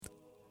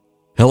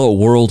Hello,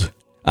 world.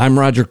 I'm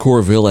Roger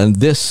Corville, and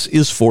this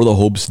is For the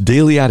Hope's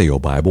Daily Audio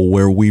Bible,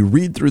 where we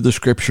read through the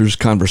Scriptures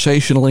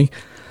conversationally,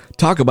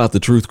 talk about the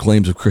truth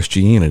claims of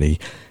Christianity,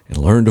 and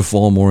learn to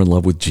fall more in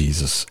love with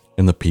Jesus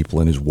and the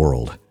people in His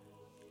world.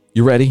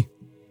 You ready?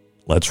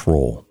 Let's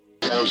roll.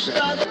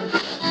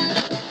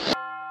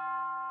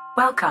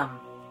 Welcome.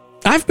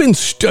 I've been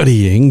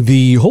studying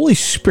the Holy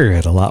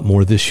Spirit a lot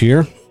more this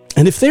year,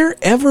 and if there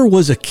ever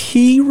was a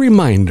key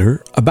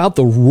reminder about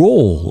the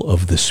role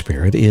of the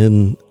Spirit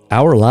in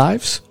our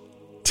lives,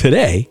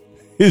 today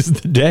is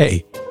the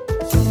day.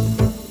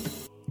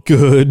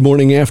 Good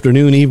morning,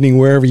 afternoon, evening,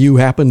 wherever you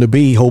happen to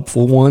be,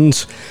 hopeful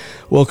ones.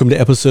 Welcome to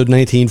episode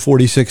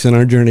 1946 in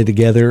our journey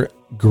together.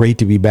 Great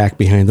to be back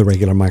behind the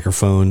regular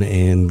microphone,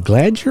 and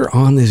glad you're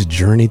on this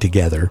journey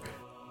together,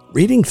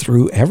 reading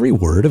through every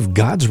word of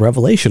God's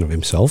revelation of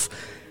Himself,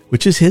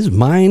 which is His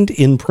mind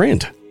in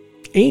print,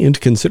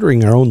 and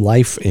considering our own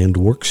life and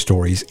work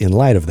stories in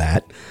light of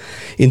that.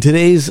 In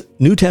today's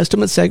New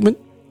Testament segment,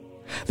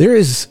 there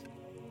is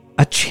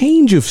a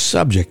change of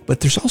subject, but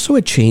there's also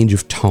a change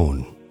of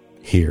tone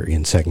here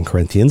in 2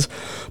 Corinthians.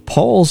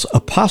 Paul's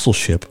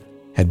apostleship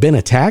had been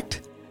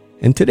attacked,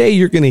 and today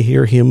you're going to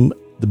hear him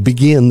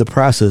begin the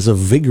process of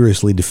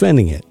vigorously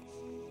defending it.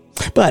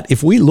 But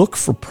if we look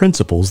for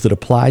principles that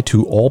apply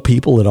to all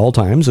people at all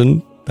times,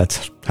 and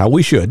that's how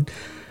we should,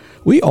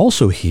 we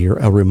also hear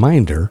a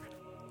reminder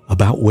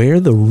about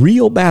where the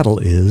real battle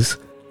is,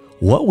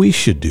 what we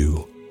should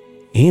do,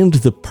 and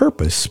the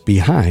purpose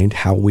behind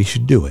how we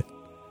should do it.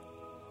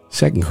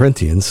 2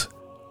 Corinthians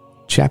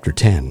chapter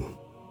 10.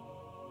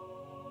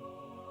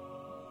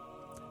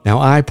 Now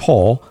I,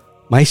 Paul,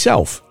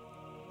 myself,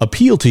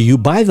 appeal to you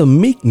by the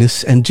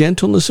meekness and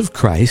gentleness of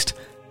Christ,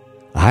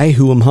 I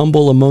who am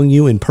humble among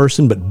you in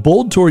person, but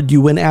bold toward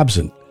you when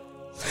absent.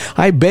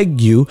 I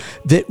beg you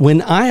that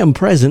when I am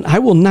present, I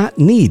will not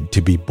need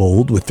to be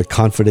bold with the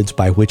confidence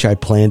by which I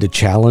plan to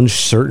challenge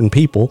certain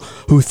people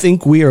who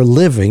think we are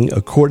living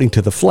according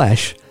to the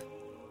flesh.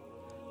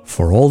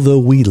 For although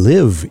we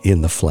live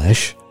in the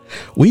flesh,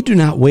 we do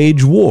not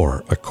wage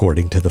war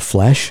according to the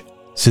flesh,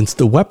 since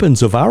the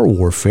weapons of our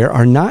warfare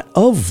are not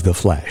of the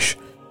flesh,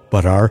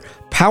 but are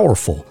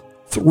powerful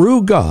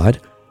through God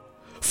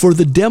for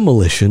the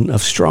demolition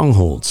of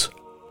strongholds.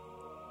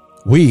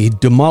 We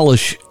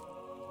demolish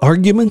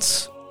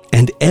arguments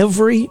and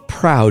every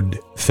proud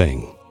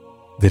thing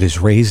that is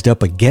raised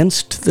up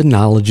against the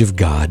knowledge of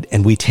God,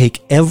 and we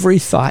take every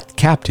thought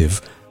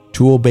captive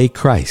to obey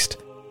Christ.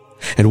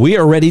 And we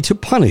are ready to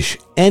punish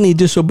any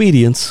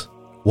disobedience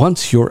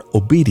once your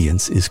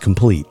obedience is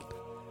complete.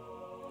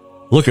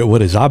 Look at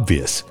what is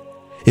obvious.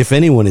 If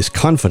anyone is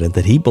confident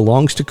that he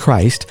belongs to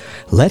Christ,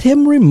 let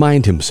him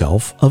remind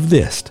himself of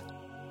this.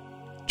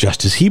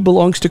 Just as he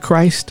belongs to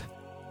Christ,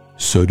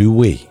 so do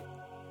we.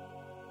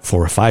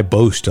 For if I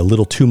boast a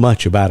little too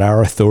much about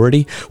our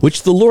authority,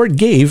 which the Lord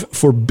gave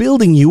for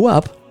building you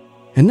up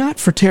and not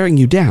for tearing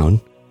you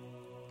down,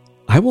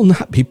 I will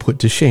not be put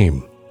to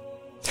shame.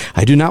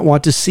 I do not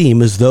want to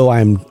seem as though I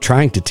am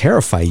trying to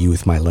terrify you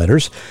with my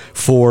letters,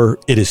 for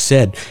it is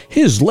said,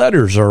 his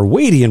letters are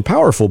weighty and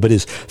powerful, but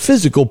his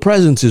physical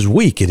presence is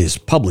weak, and his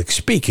public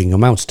speaking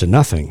amounts to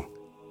nothing.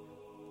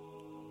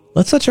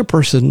 Let such a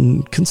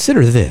person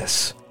consider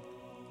this.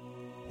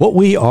 What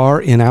we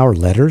are in our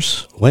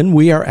letters, when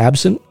we are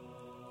absent,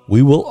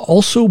 we will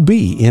also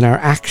be in our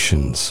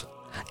actions.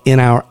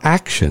 In our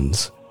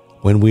actions,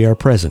 when we are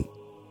present.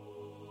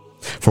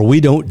 For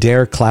we don't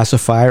dare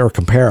classify or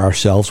compare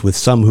ourselves with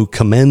some who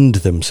commend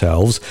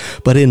themselves,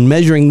 but in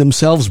measuring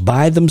themselves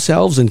by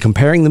themselves and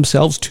comparing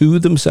themselves to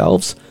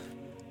themselves,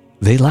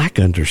 they lack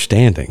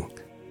understanding.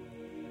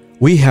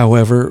 We,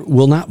 however,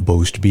 will not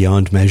boast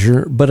beyond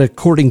measure, but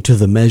according to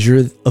the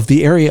measure of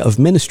the area of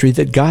ministry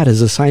that God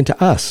has assigned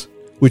to us,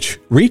 which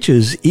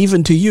reaches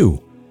even to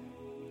you.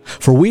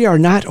 For we are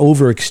not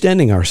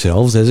overextending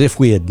ourselves as if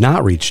we had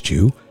not reached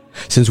you,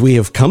 since we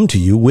have come to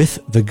you with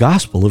the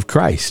gospel of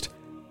Christ.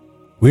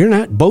 We are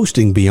not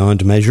boasting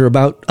beyond measure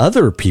about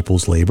other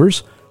people's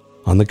labors.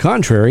 On the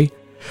contrary,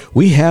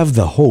 we have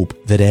the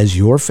hope that as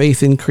your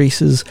faith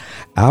increases,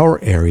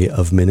 our area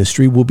of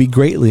ministry will be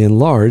greatly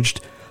enlarged,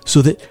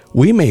 so that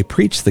we may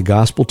preach the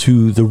gospel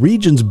to the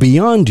regions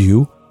beyond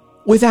you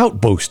without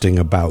boasting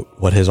about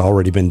what has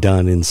already been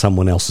done in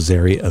someone else's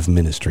area of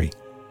ministry.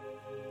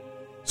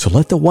 So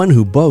let the one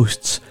who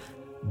boasts,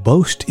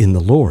 boast in the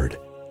Lord.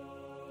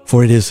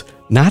 For it is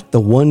not the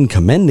one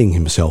commending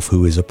himself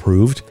who is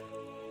approved,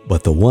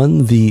 but the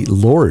one the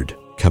Lord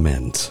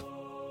commends.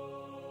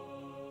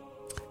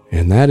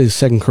 And that is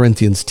 2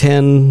 Corinthians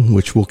 10,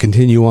 which we'll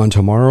continue on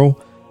tomorrow.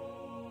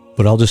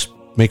 But I'll just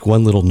make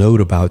one little note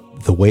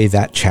about the way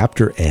that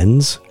chapter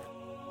ends.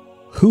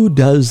 Who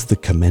does the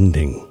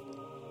commending?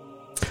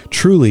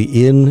 Truly,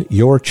 in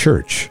your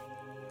church,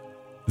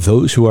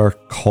 those who are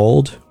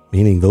called,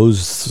 meaning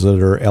those that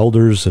are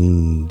elders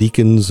and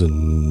deacons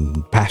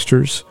and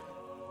pastors,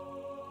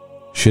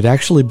 should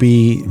actually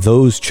be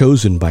those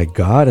chosen by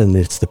God, and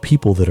it's the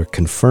people that are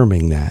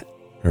confirming that,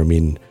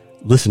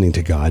 listening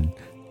to God,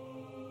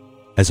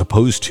 as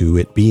opposed to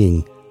it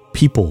being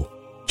people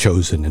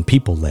chosen and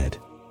people led,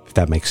 if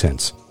that makes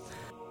sense.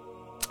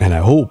 And I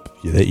hope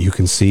that you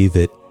can see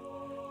that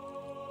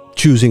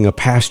choosing a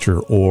pastor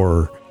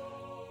or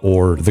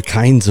the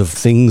kinds of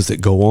things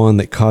that go on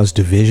that cause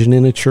division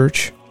in a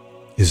church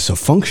is a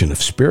function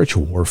of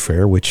spiritual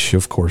warfare, which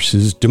of course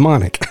is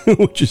demonic,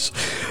 which is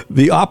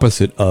the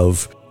opposite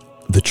of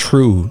the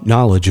true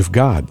knowledge of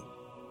God,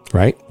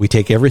 right? We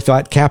take every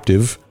thought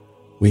captive,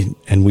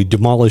 we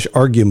demolish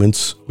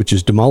arguments, which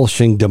is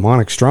demolishing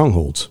demonic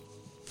strongholds.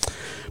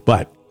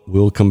 But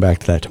we'll come back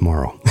to that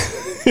tomorrow.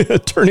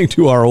 Turning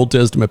to our Old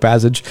Testament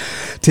passage,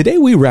 today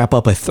we wrap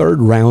up a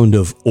third round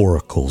of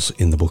oracles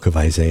in the book of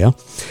Isaiah.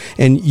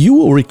 And you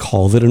will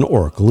recall that an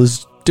oracle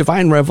is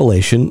divine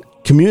revelation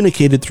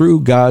communicated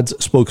through God's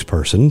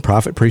spokesperson,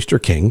 prophet, priest, or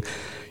king,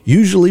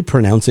 usually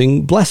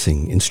pronouncing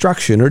blessing,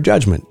 instruction, or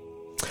judgment.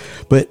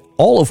 But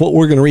all of what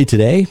we're going to read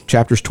today,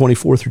 chapters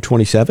 24 through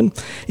 27,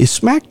 is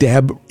smack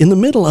dab in the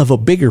middle of a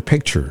bigger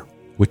picture,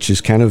 which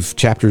is kind of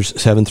chapters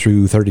 7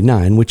 through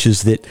 39, which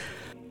is that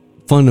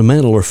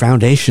fundamental or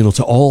foundational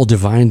to all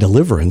divine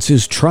deliverance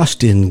is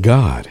trust in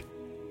God.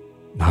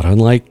 Not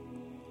unlike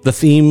the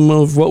theme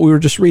of what we were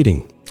just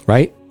reading,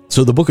 right?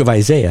 So the book of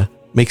Isaiah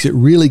makes it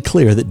really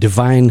clear that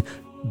divine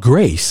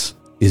grace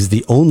is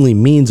the only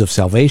means of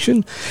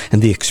salvation,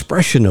 and the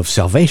expression of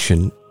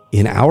salvation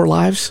in our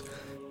lives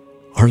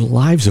are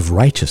lives of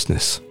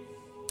righteousness,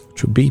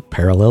 which would be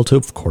parallel to,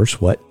 of course,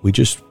 what we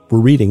just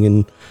were reading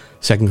in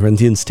 2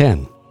 Corinthians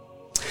 10.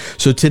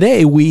 So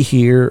today we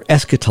hear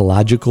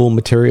eschatological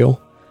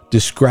material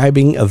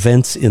describing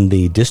events in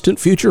the distant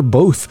future,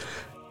 both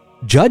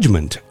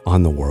judgment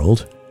on the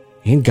world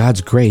and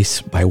God's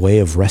grace by way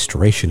of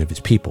restoration of his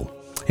people.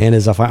 And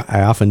as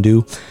I often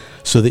do,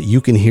 so that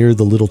you can hear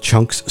the little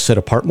chunks set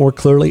apart more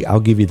clearly, I'll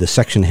give you the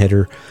section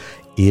header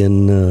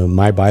in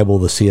my Bible,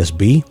 the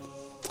CSB,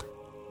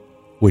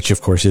 which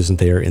of course isn't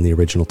there in the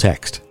original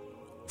text.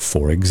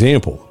 For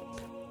example,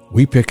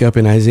 we pick up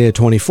in Isaiah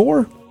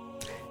 24,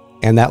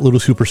 and that little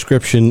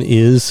superscription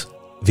is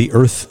the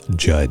earth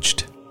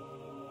judged.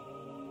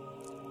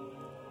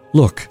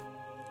 Look,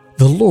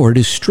 the Lord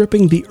is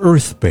stripping the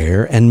earth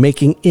bare and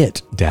making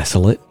it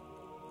desolate.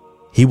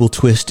 He will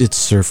twist its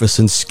surface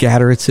and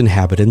scatter its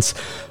inhabitants,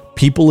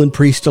 people and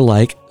priest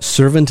alike,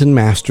 servant and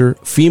master,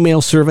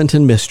 female servant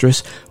and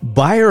mistress,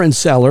 buyer and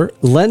seller,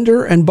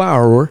 lender and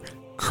borrower,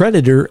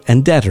 creditor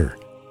and debtor.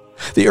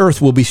 The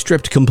earth will be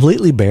stripped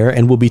completely bare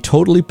and will be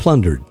totally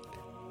plundered.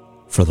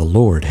 For the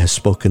Lord has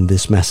spoken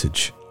this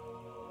message.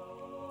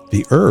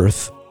 The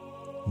earth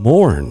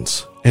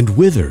mourns and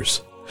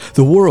withers.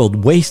 The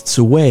world wastes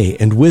away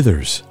and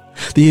withers.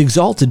 The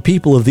exalted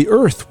people of the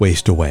earth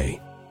waste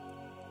away.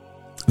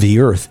 The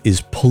earth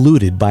is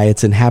polluted by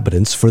its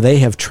inhabitants, for they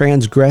have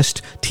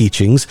transgressed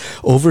teachings,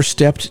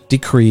 overstepped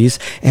decrees,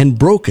 and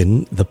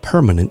broken the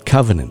permanent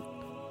covenant.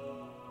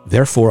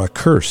 Therefore a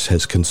curse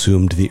has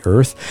consumed the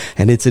earth,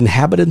 and its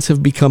inhabitants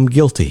have become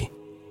guilty.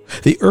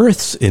 The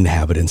earth's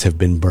inhabitants have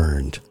been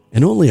burned,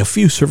 and only a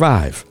few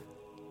survive.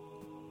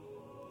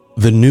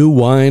 The new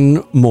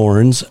wine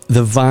mourns,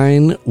 the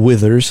vine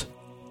withers,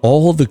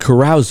 all the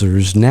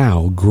carousers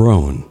now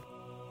groan.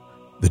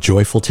 The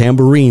joyful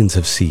tambourines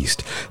have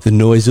ceased, the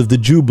noise of the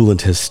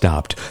jubilant has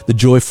stopped, the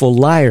joyful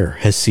lyre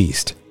has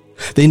ceased.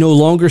 They no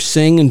longer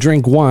sing and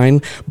drink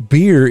wine,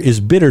 beer is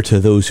bitter to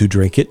those who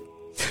drink it.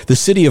 The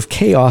city of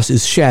chaos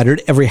is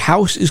shattered, every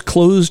house is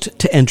closed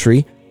to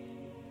entry.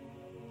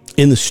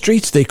 In the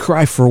streets they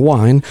cry for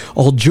wine,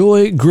 all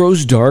joy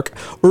grows dark,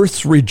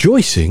 earth's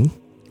rejoicing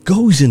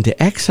goes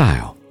into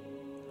exile.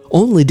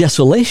 Only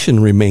desolation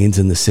remains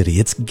in the city,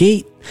 its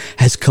gate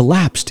has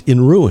collapsed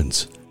in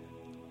ruins.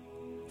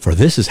 For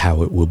this is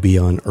how it will be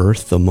on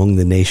earth among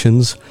the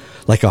nations,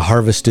 like a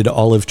harvested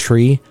olive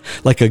tree,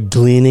 like a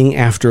gleaning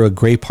after a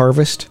grape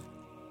harvest.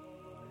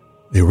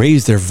 They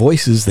raise their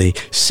voices, they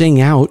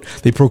sing out,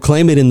 they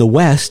proclaim it in the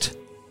west,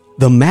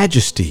 the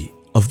majesty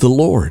of the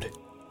Lord.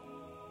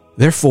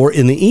 Therefore,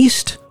 in the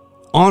east,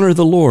 honor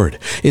the Lord.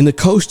 In the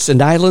coasts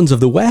and islands of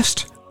the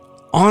west,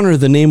 honor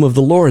the name of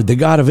the Lord, the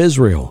God of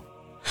Israel.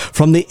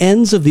 From the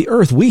ends of the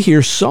earth we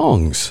hear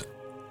songs,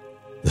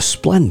 the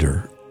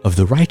splendor of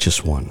the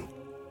righteous one.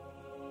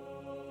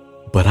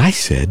 But I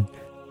said,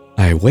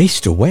 I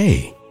waste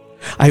away.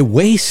 I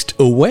waste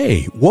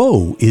away.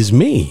 Woe is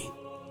me.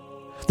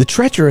 The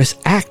treacherous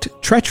act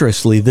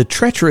treacherously, the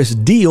treacherous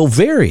deal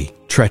very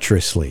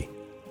treacherously.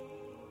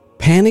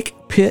 Panic,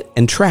 pit,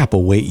 and trap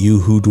await you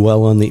who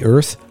dwell on the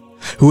earth.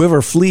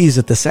 Whoever flees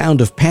at the sound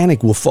of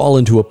panic will fall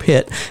into a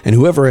pit, and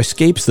whoever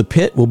escapes the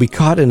pit will be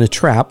caught in a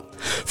trap.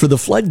 For the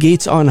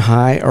floodgates on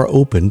high are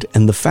opened,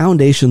 and the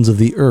foundations of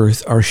the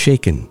earth are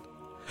shaken.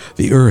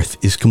 The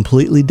earth is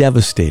completely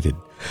devastated.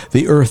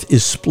 The earth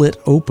is split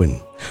open.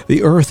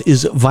 The earth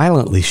is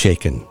violently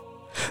shaken.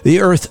 The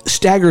earth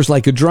staggers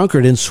like a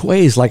drunkard and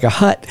sways like a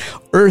hut.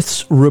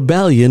 Earth's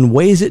rebellion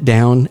weighs it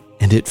down,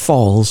 and it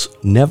falls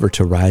never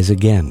to rise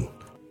again.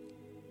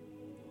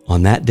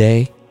 On that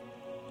day,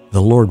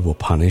 the Lord will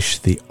punish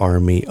the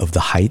army of the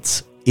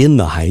heights in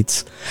the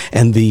heights,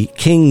 and the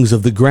kings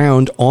of the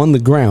ground on the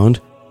ground.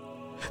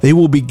 They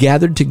will be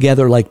gathered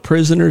together like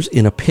prisoners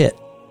in a pit.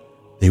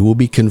 They will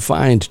be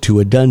confined to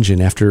a dungeon.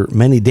 After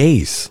many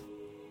days,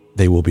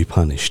 they will be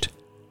punished.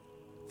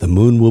 The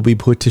moon will be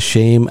put to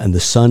shame and the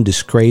sun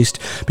disgraced,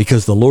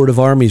 because the Lord of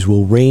armies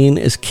will reign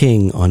as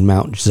king on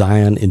Mount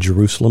Zion in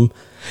Jerusalem,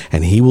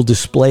 and he will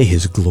display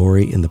his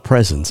glory in the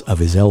presence of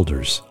his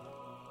elders.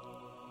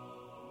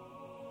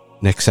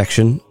 Next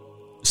section,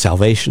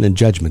 salvation and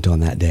judgment on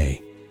that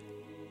day.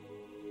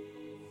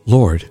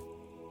 Lord,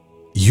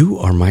 you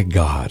are my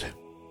God.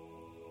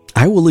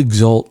 I will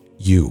exalt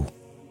you.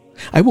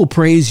 I will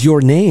praise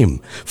your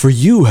name, for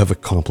you have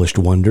accomplished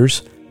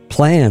wonders,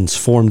 plans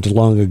formed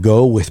long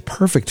ago with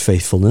perfect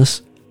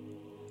faithfulness.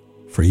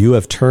 For you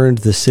have turned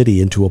the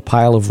city into a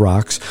pile of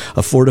rocks,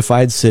 a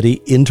fortified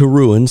city into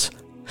ruins.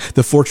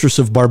 The fortress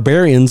of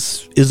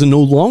barbarians is no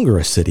longer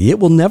a city. It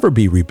will never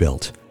be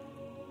rebuilt.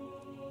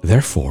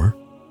 Therefore,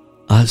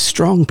 a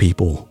strong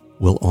people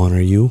will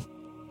honor you.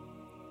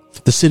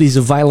 The cities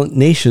of violent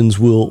nations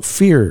will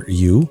fear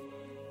you.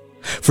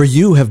 For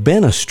you have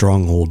been a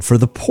stronghold for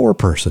the poor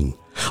person,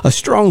 a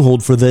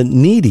stronghold for the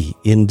needy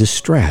in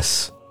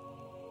distress,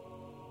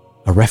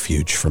 a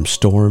refuge from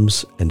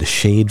storms and a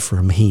shade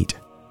from heat.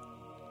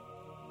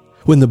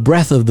 When the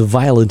breath of the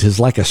violent is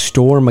like a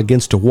storm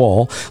against a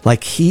wall,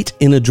 like heat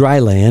in a dry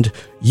land,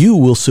 you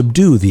will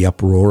subdue the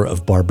uproar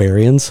of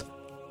barbarians.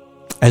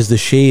 As the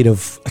shade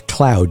of a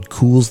cloud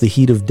cools the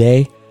heat of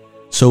day,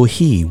 so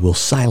he will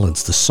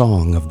silence the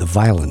song of the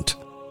violent.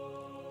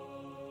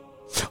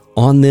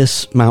 On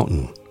this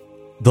mountain,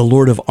 the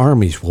Lord of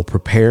armies will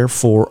prepare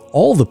for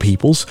all the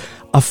peoples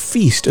a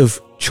feast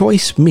of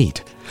choice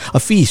meat, a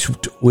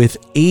feast with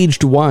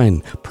aged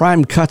wine,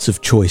 prime cuts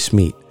of choice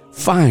meat,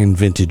 fine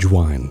vintage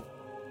wine.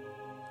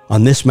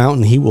 On this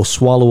mountain he will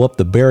swallow up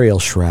the burial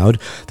shroud,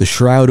 the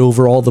shroud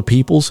over all the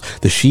peoples,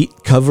 the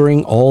sheet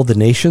covering all the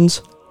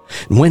nations.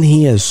 And when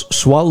he has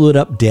swallowed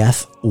up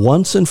death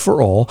once and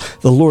for all,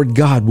 the Lord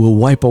God will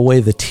wipe away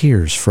the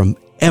tears from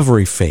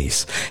every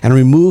face and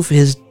remove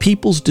his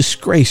people's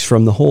disgrace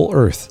from the whole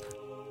earth.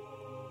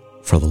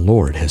 For the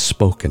Lord has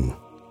spoken.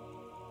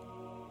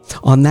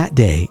 On that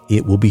day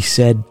it will be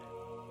said,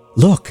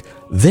 "Look,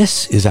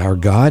 this is our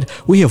God.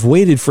 We have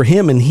waited for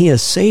him and he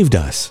has saved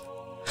us.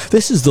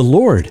 This is the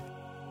Lord.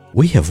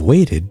 We have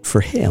waited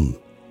for him.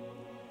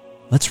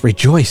 Let's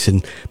rejoice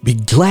and be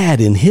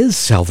glad in his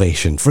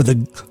salvation, for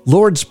the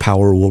Lord's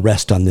power will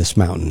rest on this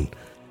mountain."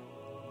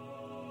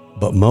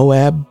 But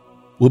Moab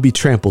will be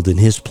trampled in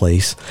his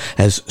place,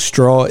 as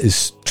straw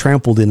is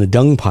trampled in a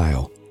dung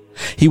pile.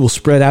 He will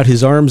spread out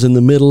his arms in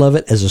the middle of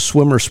it, as a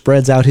swimmer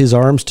spreads out his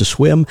arms to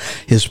swim.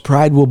 His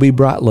pride will be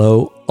brought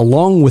low,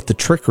 along with the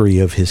trickery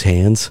of his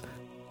hands.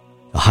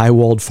 The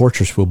high-walled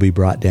fortress will be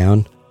brought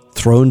down,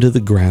 thrown to the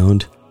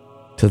ground,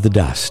 to the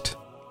dust.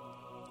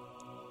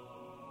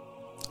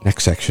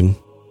 Next section,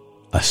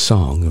 a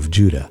song of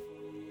Judah.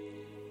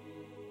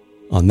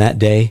 On that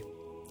day,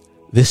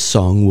 this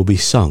song will be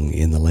sung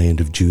in the land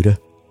of Judah.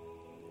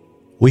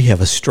 We have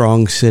a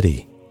strong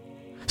city.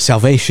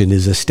 Salvation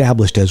is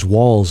established as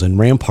walls and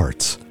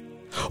ramparts.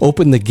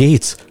 Open the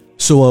gates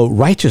so a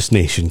righteous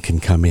nation can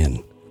come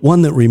in,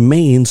 one that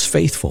remains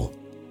faithful.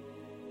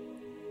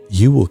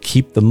 You will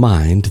keep the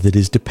mind that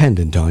is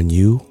dependent on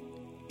you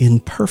in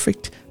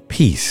perfect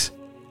peace,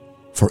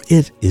 for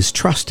it is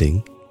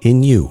trusting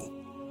in you.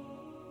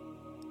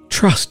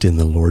 Trust in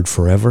the Lord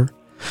forever,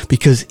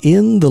 because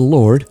in the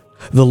Lord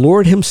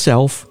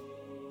himself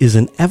is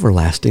an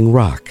everlasting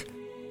rock.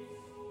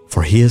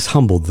 For he has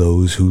humbled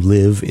those who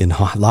live in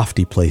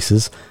lofty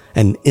places,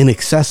 an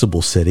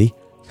inaccessible city.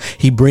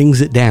 He brings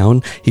it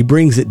down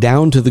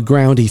to the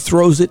ground. He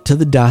throws it to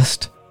the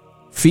dust.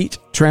 Feet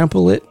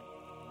trample it.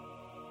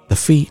 The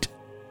feet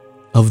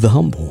of the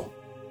humble.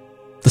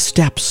 The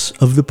steps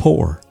of the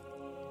poor.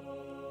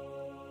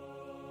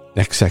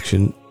 Next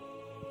section,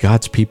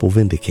 God's people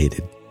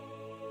vindicated.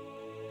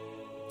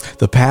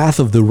 The path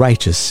of the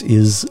righteous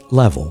is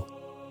level.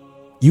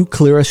 You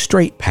clear a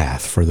straight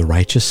path for the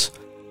righteous.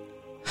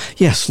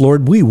 Yes,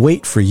 Lord, we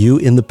wait for you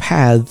in the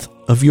path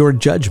of your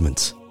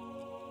judgments.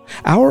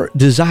 Our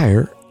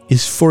desire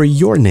is for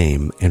your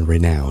name and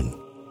renown.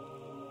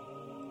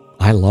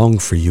 I long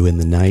for you in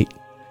the night.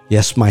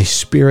 Yes, my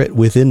spirit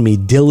within me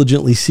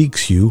diligently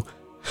seeks you.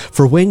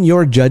 For when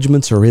your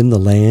judgments are in the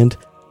land,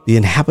 the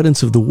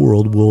inhabitants of the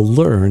world will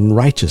learn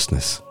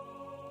righteousness.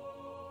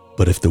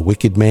 But if the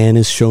wicked man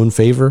is shown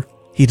favor,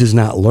 he does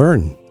not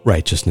learn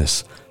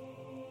righteousness.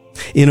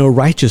 In a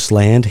righteous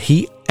land,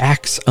 he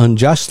acts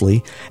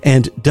unjustly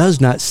and does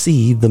not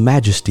see the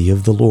majesty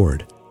of the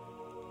Lord.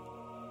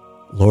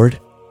 Lord,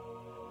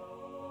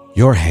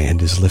 your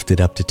hand is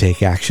lifted up to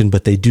take action,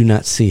 but they do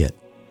not see it.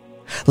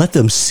 Let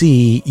them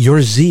see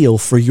your zeal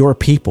for your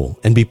people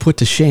and be put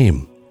to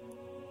shame.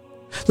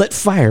 Let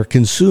fire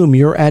consume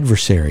your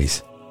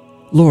adversaries.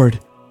 Lord,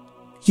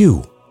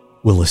 you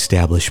will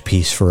establish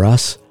peace for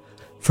us,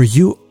 for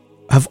you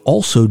have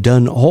also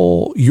done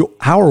all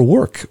our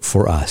work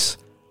for us.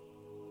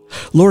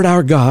 Lord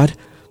our God,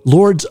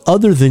 lords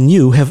other than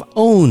you have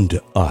owned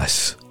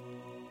us,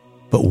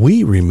 but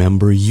we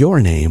remember your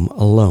name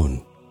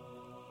alone.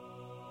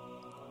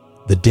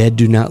 The dead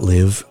do not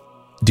live,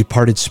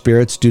 departed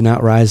spirits do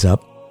not rise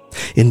up.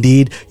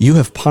 Indeed, you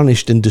have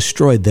punished and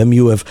destroyed them.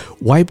 You have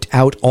wiped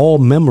out all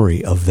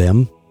memory of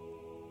them.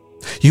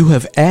 You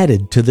have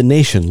added to the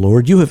nation,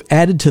 Lord. You have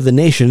added to the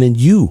nation, and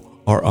you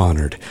are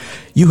honored.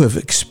 You have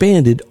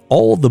expanded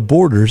all the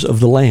borders of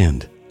the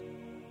land.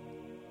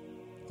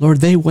 Lord,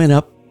 they went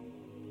up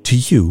to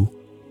you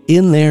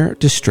in their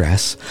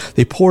distress.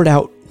 They poured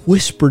out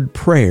whispered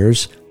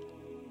prayers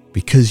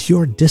because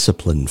your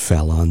discipline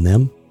fell on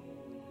them.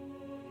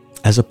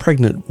 As a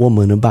pregnant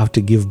woman about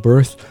to give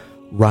birth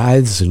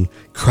writhes and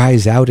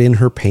cries out in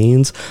her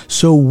pains,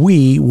 so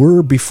we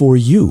were before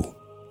you,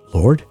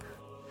 Lord.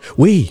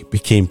 We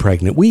became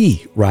pregnant.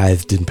 We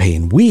writhed in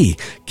pain. We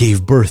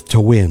gave birth to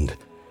wind.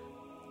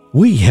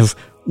 We have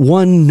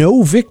won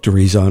no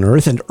victories on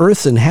earth, and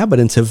earth's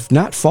inhabitants have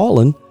not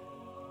fallen.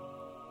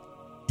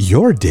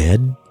 Your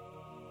dead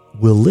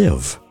will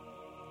live.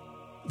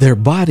 Their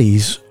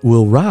bodies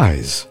will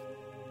rise.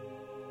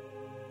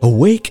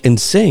 Awake and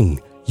sing,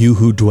 you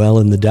who dwell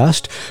in the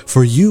dust,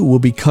 for you will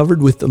be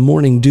covered with the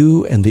morning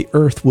dew, and the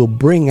earth will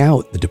bring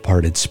out the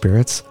departed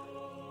spirits.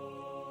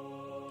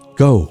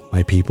 Go,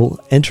 my people,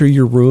 enter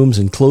your rooms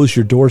and close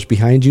your doors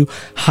behind you.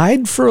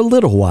 Hide for a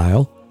little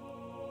while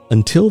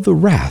until the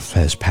wrath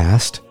has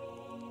passed.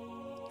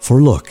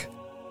 For look,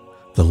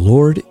 the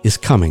Lord is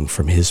coming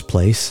from his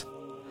place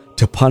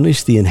to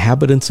punish the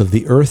inhabitants of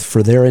the earth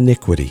for their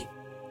iniquity.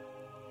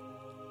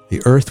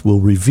 The earth will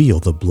reveal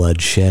the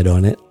blood shed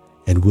on it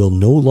and will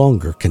no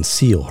longer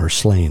conceal her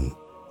slain.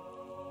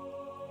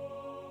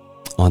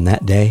 On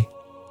that day,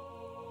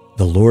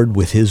 the Lord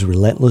with his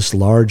relentless,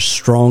 large,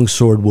 strong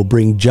sword will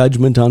bring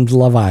judgment on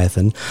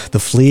Leviathan, the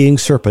fleeing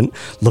serpent,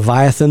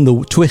 Leviathan,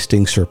 the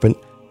twisting serpent,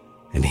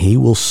 and he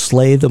will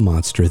slay the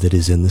monster that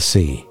is in the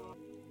sea.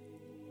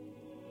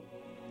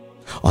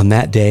 On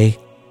that day,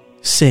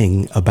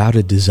 sing about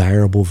a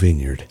desirable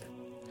vineyard.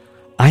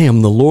 I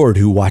am the Lord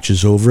who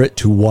watches over it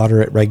to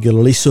water it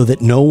regularly so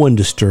that no one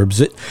disturbs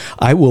it.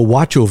 I will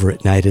watch over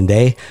it night and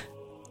day,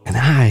 and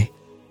I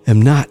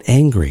am not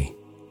angry.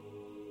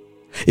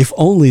 If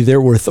only there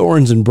were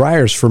thorns and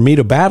briars for me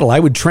to battle, I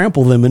would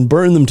trample them and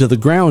burn them to the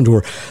ground,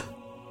 or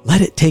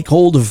let it take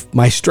hold of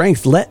my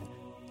strength. Let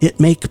it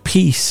make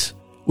peace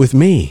with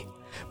me.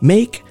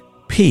 Make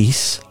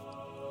peace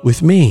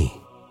with me.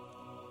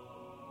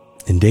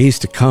 In days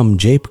to come,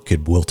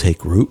 Jacob will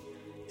take root.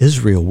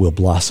 Israel will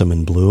blossom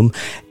and bloom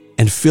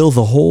and fill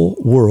the whole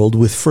world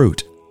with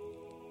fruit.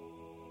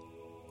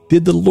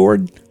 Did the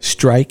Lord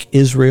strike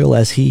Israel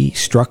as he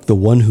struck the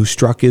one who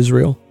struck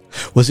Israel?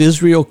 Was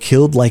Israel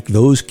killed like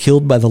those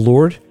killed by the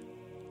Lord?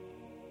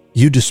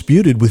 You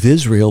disputed with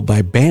Israel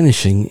by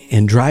banishing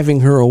and driving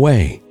her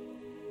away.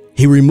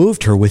 He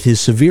removed her with his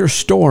severe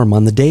storm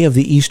on the day of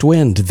the east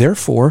wind.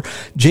 Therefore,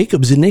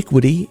 Jacob's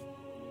iniquity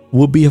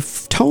will be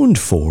atoned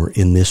for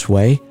in this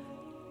way,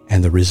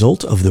 and the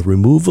result of the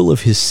removal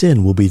of his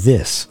sin will be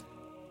this.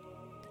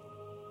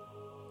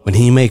 When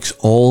he makes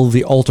all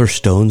the altar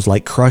stones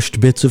like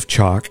crushed bits of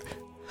chalk,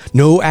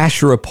 no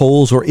Asherah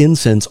poles or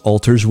incense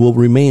altars will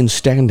remain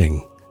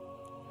standing.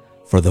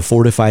 For the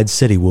fortified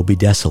city will be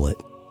desolate,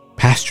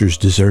 pastures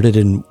deserted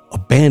and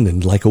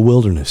abandoned like a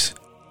wilderness.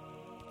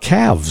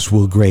 Calves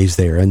will graze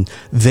there, and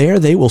there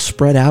they will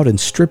spread out and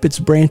strip its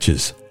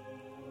branches.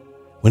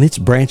 When its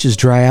branches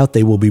dry out,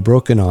 they will be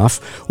broken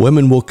off.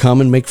 Women will come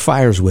and make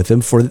fires with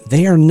them, for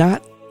they are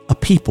not a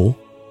people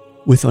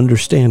with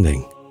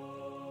understanding.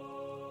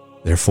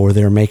 Therefore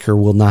their Maker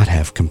will not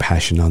have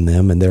compassion on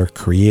them, and their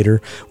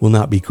Creator will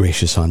not be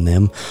gracious on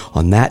them.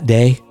 On that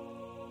day,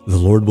 the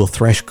Lord will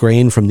thresh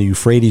grain from the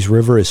Euphrates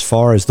River as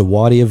far as the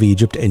Wadi of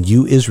Egypt, and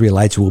you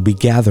Israelites will be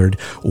gathered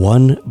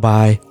one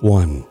by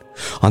one.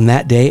 On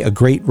that day, a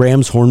great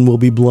ram's horn will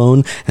be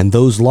blown, and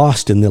those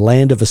lost in the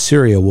land of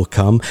Assyria will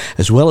come,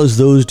 as well as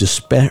those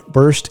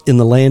dispersed in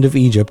the land of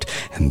Egypt,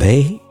 and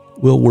they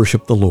will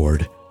worship the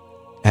Lord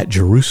at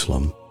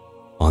Jerusalem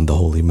on the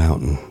holy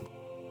mountain.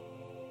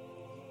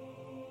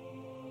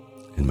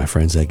 And my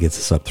friends, that gets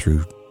us up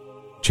through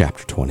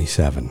chapter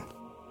 27.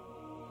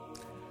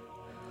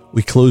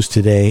 We close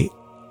today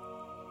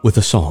with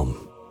a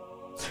psalm.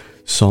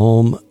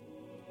 Psalm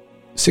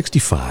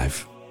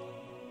 65.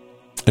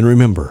 And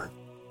remember,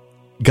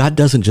 God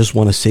doesn't just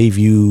want to save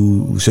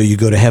you so you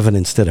go to heaven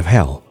instead of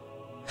hell.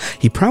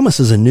 He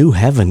promises a new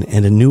heaven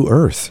and a new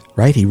earth,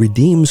 right? He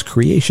redeems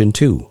creation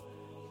too.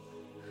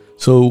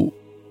 So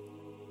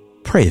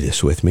pray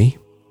this with me.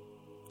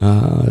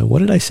 What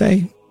did I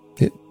say?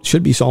 It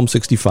should be Psalm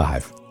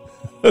 65.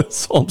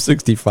 Psalm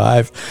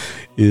 65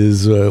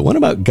 is one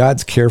about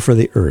God's care for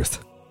the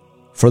earth.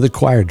 For the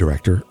choir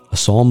director, a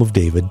psalm of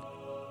David,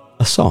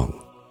 a song.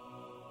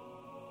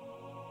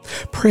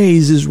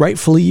 Praise is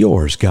rightfully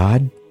yours,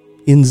 God,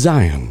 in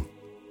Zion.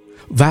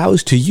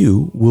 Vows to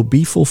you will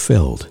be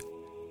fulfilled.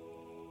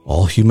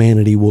 All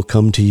humanity will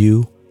come to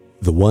you,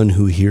 the one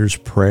who hears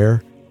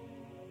prayer.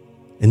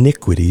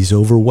 Iniquities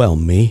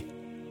overwhelm me.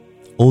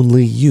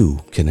 Only you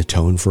can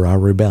atone for our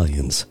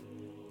rebellions.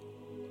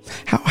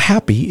 How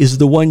happy is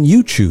the one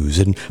you choose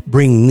and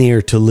bring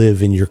near to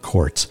live in your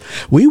courts.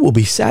 We will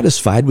be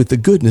satisfied with the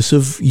goodness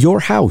of your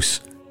house,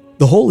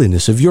 the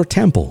holiness of your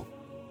temple.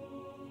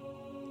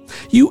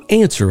 You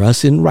answer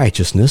us in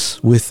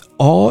righteousness with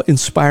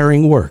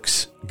awe-inspiring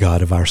works,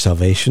 God of our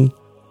salvation,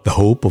 the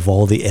hope of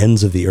all the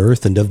ends of the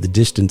earth and of the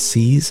distant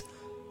seas.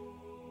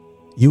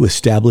 You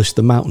establish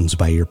the mountains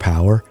by your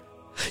power.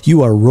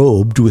 You are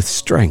robed with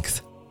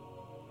strength.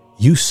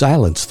 You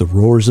silence the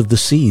roars of the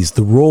seas,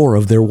 the roar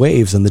of their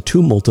waves, and the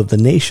tumult of the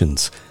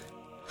nations.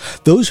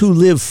 Those who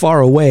live far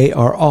away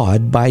are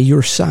awed by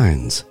your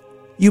signs.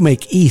 You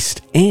make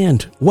east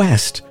and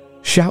west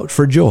shout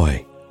for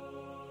joy.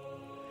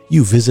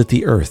 You visit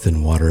the earth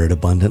and water it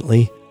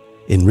abundantly,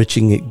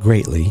 enriching it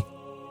greatly.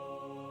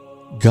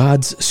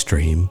 God's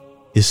stream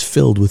is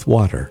filled with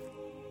water.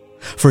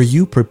 For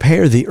you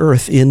prepare the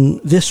earth in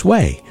this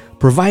way,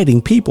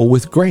 providing people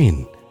with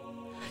grain.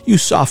 You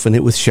soften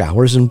it with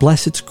showers and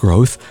bless its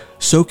growth,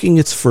 soaking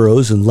its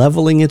furrows and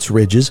leveling its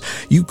ridges.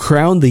 You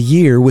crown the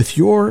year with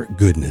your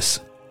goodness.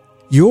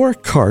 Your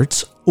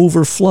carts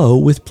overflow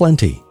with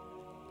plenty.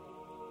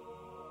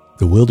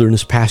 The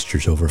wilderness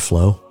pastures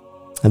overflow,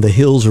 and the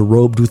hills are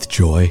robed with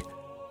joy.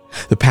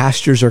 The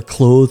pastures are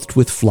clothed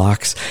with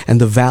flocks, and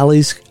the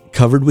valleys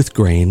covered with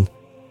grain.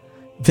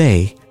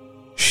 They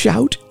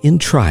shout in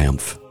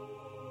triumph.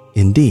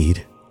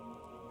 Indeed,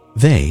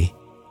 they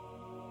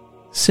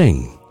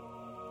sing.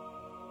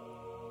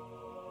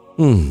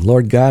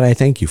 Lord God, I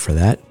thank you for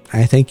that.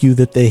 I thank you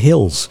that the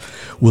hills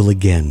will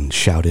again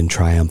shout in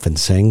triumph and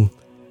sing.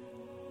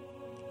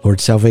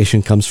 Lord,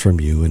 salvation comes from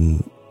you,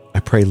 and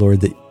I pray,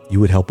 Lord, that you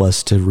would help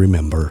us to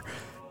remember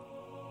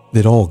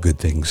that all good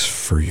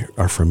things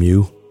are from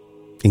you,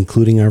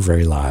 including our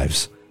very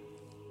lives.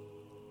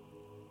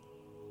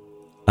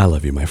 I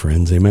love you, my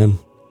friends. Amen.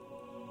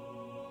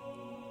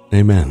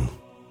 Amen.